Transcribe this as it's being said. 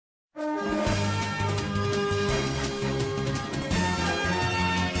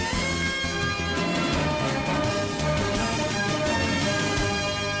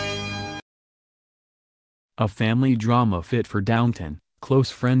A family drama fit for Downton. Close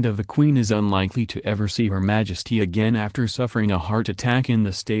friend of the Queen is unlikely to ever see Her Majesty again after suffering a heart attack in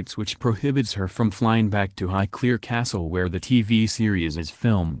the States, which prohibits her from flying back to Highclere Castle where the TV series is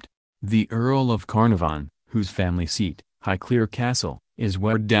filmed. The Earl of Carnarvon, whose family seat, Highclere Castle, is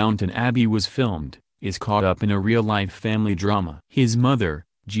where Downton Abbey was filmed, is caught up in a real-life family drama. His mother,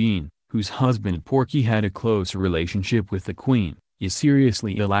 Jean, whose husband Porky had a close relationship with the Queen, is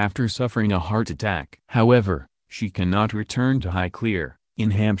seriously ill after suffering a heart attack. However, she cannot return to Highclere, in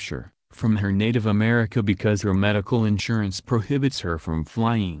Hampshire, from her native America because her medical insurance prohibits her from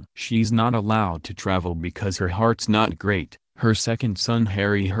flying. She's not allowed to travel because her heart's not great. Her second son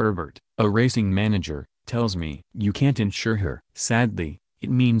Harry Herbert, a racing manager, tells me. You can't insure her. Sadly,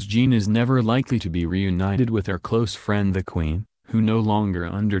 it means Jean is never likely to be reunited with her close friend the Queen, who no longer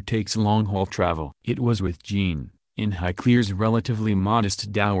undertakes long-haul travel. It was with Jean, in Highclere's relatively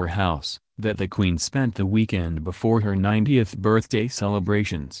modest dower house, that the Queen spent the weekend before her 90th birthday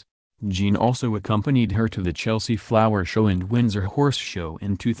celebrations. Jean also accompanied her to the Chelsea Flower Show and Windsor Horse Show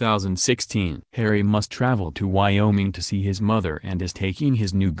in 2016. Harry must travel to Wyoming to see his mother and is taking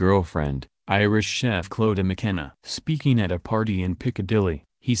his new girlfriend, Irish chef Clodagh McKenna. Speaking at a party in Piccadilly,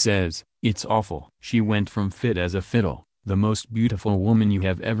 he says, "It's awful. She went from fit as a fiddle, the most beautiful woman you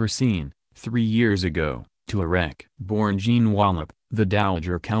have ever seen, 3 years ago, to a wreck." Born Jean Wallop, the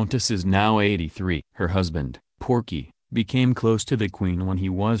Dowager Countess is now 83. Her husband, Porky, became close to the Queen when he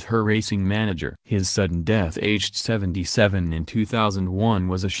was her racing manager. His sudden death aged 77 in 2001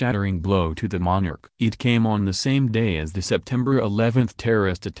 was a shattering blow to the monarch. It came on the same day as the September 11th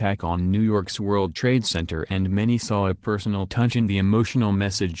terrorist attack on New York's World Trade Center, and many saw a personal touch in the emotional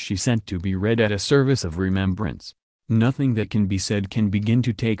message she sent to be read at a service of remembrance. "Nothing that can be said can begin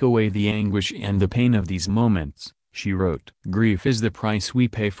to take away the anguish and the pain of these moments," she wrote. "Grief is the price we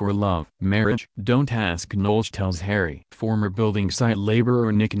pay for love." Marriage. Don't ask Knowles tells Harry. Former building site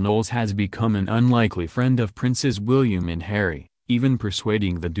laborer Nick Knowles has become an unlikely friend of Princes William and Harry, even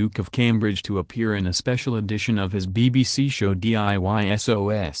persuading the Duke of Cambridge to appear in a special edition of his BBC show DIY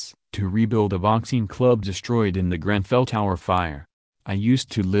SOS, to rebuild a boxing club destroyed in the Grenfell Tower fire. "I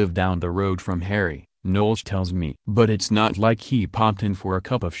used to live down the road from Harry," Knowles tells me. "But it's not like he popped in for a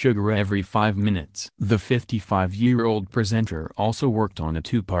cup of sugar every 5 minutes." The 55-year-old presenter also worked on a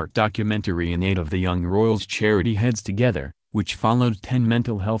 2-part documentary in aid of the Young Royals charity Heads Together, which followed 10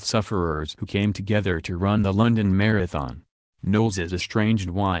 mental health sufferers who came together to run the London Marathon. Knowles' estranged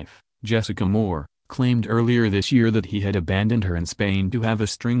wife, Jessica Moore, claimed earlier this year that he had abandoned her in Spain to have a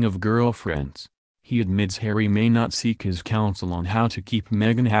string of girlfriends. He admits Harry may not seek his counsel on how to keep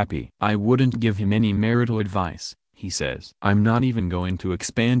Meghan happy. "I wouldn't give him any marital advice," he says. "I'm not even going to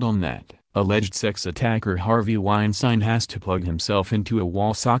expand on that." Alleged sex attacker Harvey Weinstein has to plug himself into a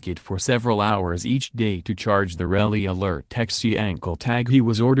wall socket for several hours each day to charge the Rally Alert Taxi ankle tag he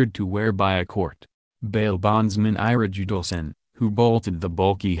was ordered to wear by a court. Bail bondsman Ira Judelson, who bolted the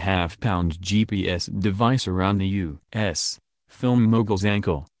bulky half-pound GPS device around the U.S. film mogul's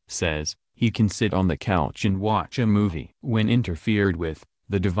ankle, says, he can sit on the couch and watch a movie. When interfered with,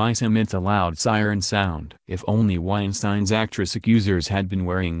 the device emits a loud siren sound. If only Weinstein's actress accusers had been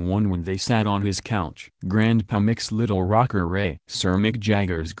wearing one when they sat on his couch. Grandpa Mick's little rocker Ray. Sir Mick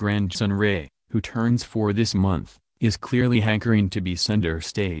Jagger's grandson Ray, who turns 4 this month, is clearly hankering to be center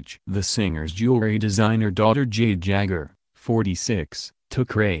stage. The singer's jewelry designer daughter Jade Jagger, 46,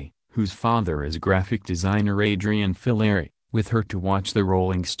 took Ray, whose father is graphic designer Adrian Filari, with her to watch the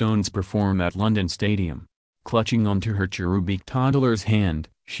Rolling Stones perform at London Stadium. Clutching onto her cherubic toddler's hand,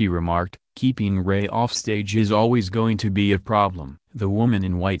 she remarked, "Keeping Ray offstage is always going to be a problem." The woman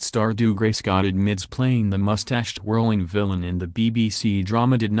in white Stardew Grey Scott admits playing the mustached whirling villain in the BBC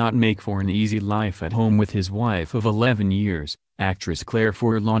drama did not make for an easy life at home with his wife of 11 years, actress Claire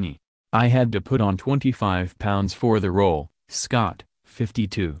Forlani. "I had to put on 25 pounds for the role," Scott,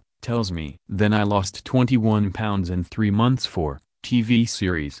 52. tells me. "Then I lost 21 pounds in 3 months for TV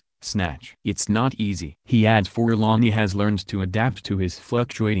series, Snatch." It's not easy. He adds Forlani has learned to adapt to his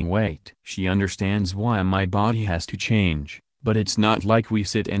fluctuating weight. "She understands why my body has to change, but it's not like we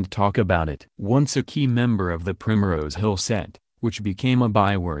sit and talk about it." Once a key member of the Primrose Hill set, which became a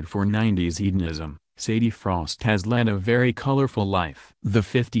byword for 90s hedonism, Sadie Frost has led a very colorful life. The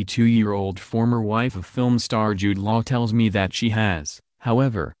 52-year-old former wife of film star Jude Law tells me that she has,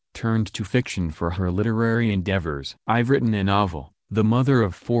 however, turned to fiction for her literary endeavors. "I've written a novel," the mother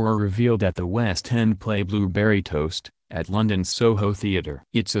of 4 revealed at the West End play Blueberry Toast, at London's Soho Theatre.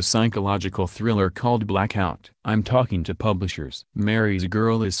 It's a psychological thriller called Blackout. I'm talking to publishers. Mary's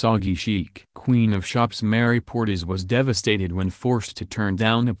Girl is soggy chic. Queen of Shops Mary Portas was devastated when forced to turn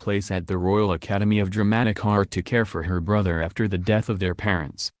down a place at the Royal Academy of Dramatic Art to care for her brother after the death of their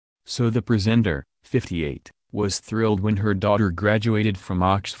parents. So the presenter, 58, was thrilled when her daughter graduated from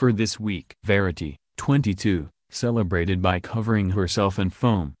Oxford this week. Verity, 22, celebrated by covering herself in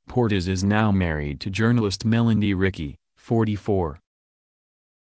foam. Portas is now married to journalist Melanie Rickey, 44.